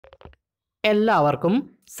എല്ലാവർക്കും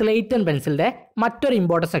slate and പെൻസിലിൻ്റെ മറ്റൊരു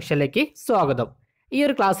important സെക്ഷനിലേക്ക് സ്വാഗതം. ഈ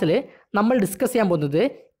ഒരു ക്ലാസ്സിൽ നമ്മൾ ഡിസ്കസ് ചെയ്യാൻ പോകുന്നത്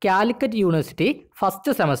Calicut university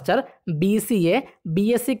first semester BCA,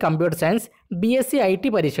 BSc computer science, bsc.It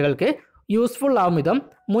പരീക്ഷകൾക്ക് യൂസ്ഫുൾ ആവും വിധം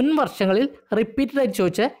മുൻ വർഷങ്ങളിൽ റിപ്പീറ്റഡായിട്ട്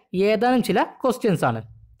ചോദിച്ച ഏതാനും ചില ക്വസ്റ്റ്യൻസ് ആണ്.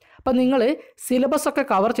 അപ്പം നിങ്ങൾ സിലബസ് ഒക്കെ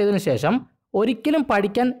കവർ ചെയ്തതിന് ശേഷം ഒരിക്കലും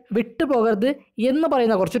പഠിക്കാൻ വിട്ടുപോകരുത് എന്ന്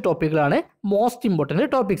പറയുന്ന കുറച്ച് ടോപ്പിക്കുകളാണ് മോസ്റ്റ് ഇമ്പോർട്ടൻറ്റ്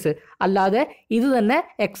ടോപ്പിക്സ്. അല്ലാതെ ഇത് തന്നെ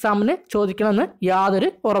എക്സാമിന് ചോദിക്കണമെന്ന് യാതൊരു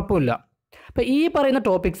ഉറപ്പുമില്ല. അപ്പോൾ ഈ പറയുന്ന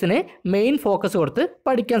ടോപ്പിക്സിന് മെയിൻ ഫോക്കസ് കൊടുത്ത്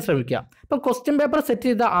പഠിക്കാൻ ശ്രമിക്കുക. ഇപ്പം ക്വസ്റ്റ്യൻ പേപ്പർ സെറ്റ്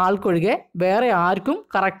ചെയ്ത ആൾക്കൊഴികെ വേറെ ആർക്കും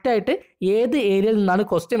കറക്റ്റായിട്ട് ഏത് ഏരിയയിൽ നിന്നാണ്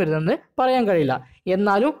ക്വസ്റ്റ്യൻ വരുന്നതെന്ന് പറയാൻ കഴിയില്ല.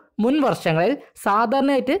 എന്നാലും മുൻ വർഷങ്ങളിൽ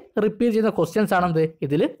സാധാരണയായിട്ട് റിപ്പീറ്റ് ചെയ്യുന്ന ക്വസ്റ്റ്യൻസ് ആണെന്ത്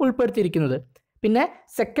ഇതിൽ ഉൾപ്പെടുത്തിയിരിക്കുന്നത്. പിന്നെ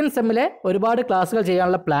സെക്കൻഡ് സെമ്മിലെ ഒരുപാട് ക്ലാസ്സുകൾ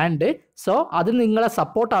ചെയ്യാനുള്ള പ്ലാൻ ഉണ്ട്. സോ അതിന് നിങ്ങളെ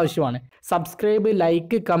സപ്പോർട്ട് ആവശ്യമാണ്. സബ്സ്ക്രൈബ്,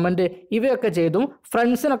 ലൈക്ക്, കമൻറ്റ് ഇവയൊക്കെ ചെയ്തും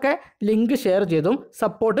ഫ്രണ്ട്സിനൊക്കെ ലിങ്ക് ഷെയർ ചെയ്തും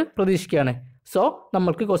സപ്പോർട്ട് പ്രതീക്ഷിക്കുകയാണ്. സോ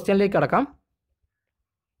നമ്മൾക്ക് ക്വസ്റ്റ്യനിലേക്ക് കടക്കാം.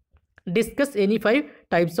 Discuss any 5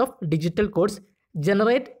 types of digital codes.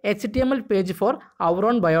 Generate HTML page for our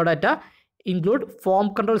own biodata. Include form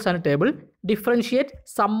controls and table. Differentiate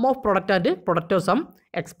sum of product and product of sum.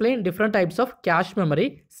 Explain different types of cache memory.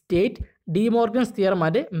 State De Morgan's theorem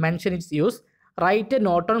and mention its use. Write a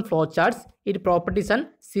note on flowcharts, its properties and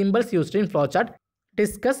symbols used in flowchart.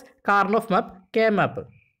 Discuss Karnoff map, K-map.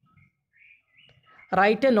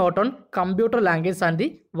 Write a note on computer language and the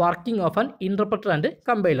working of an interpreter and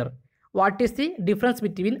compiler. What is the difference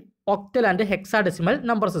between octal and hexadecimal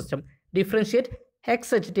number system? Differentiate hex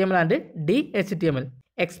HTML and DHTML.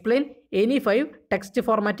 Explain any 5 text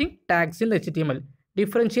formatting tags in HTML.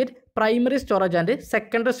 Differentiate primary storage and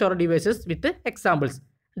secondary storage devices with examples.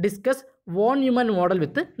 Discuss von Neumann model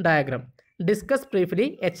with diagram. Discuss briefly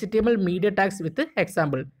HTML media tags with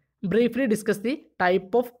example. Briefly discuss the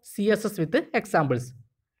type of CSS with examples.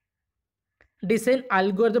 Design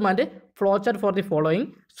algorithm and flowchart for the following.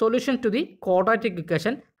 Solution to the quadratic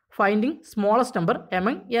equation. Finding smallest number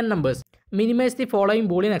among n numbers. Minimize the following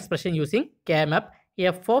Boolean expression using K-map.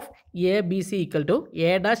 F of A B C equal to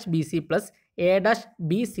A dash B C plus A dash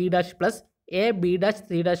B C dash plus A B dash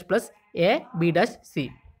C dash plus A B dash C.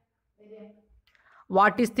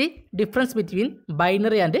 What is the difference between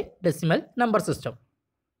binary and decimal number system?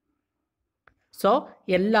 So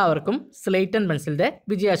എല്ലാവർക്കും slate and പെൻസിലിൻ്റെ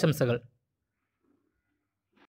വിജയാശംസകൾ.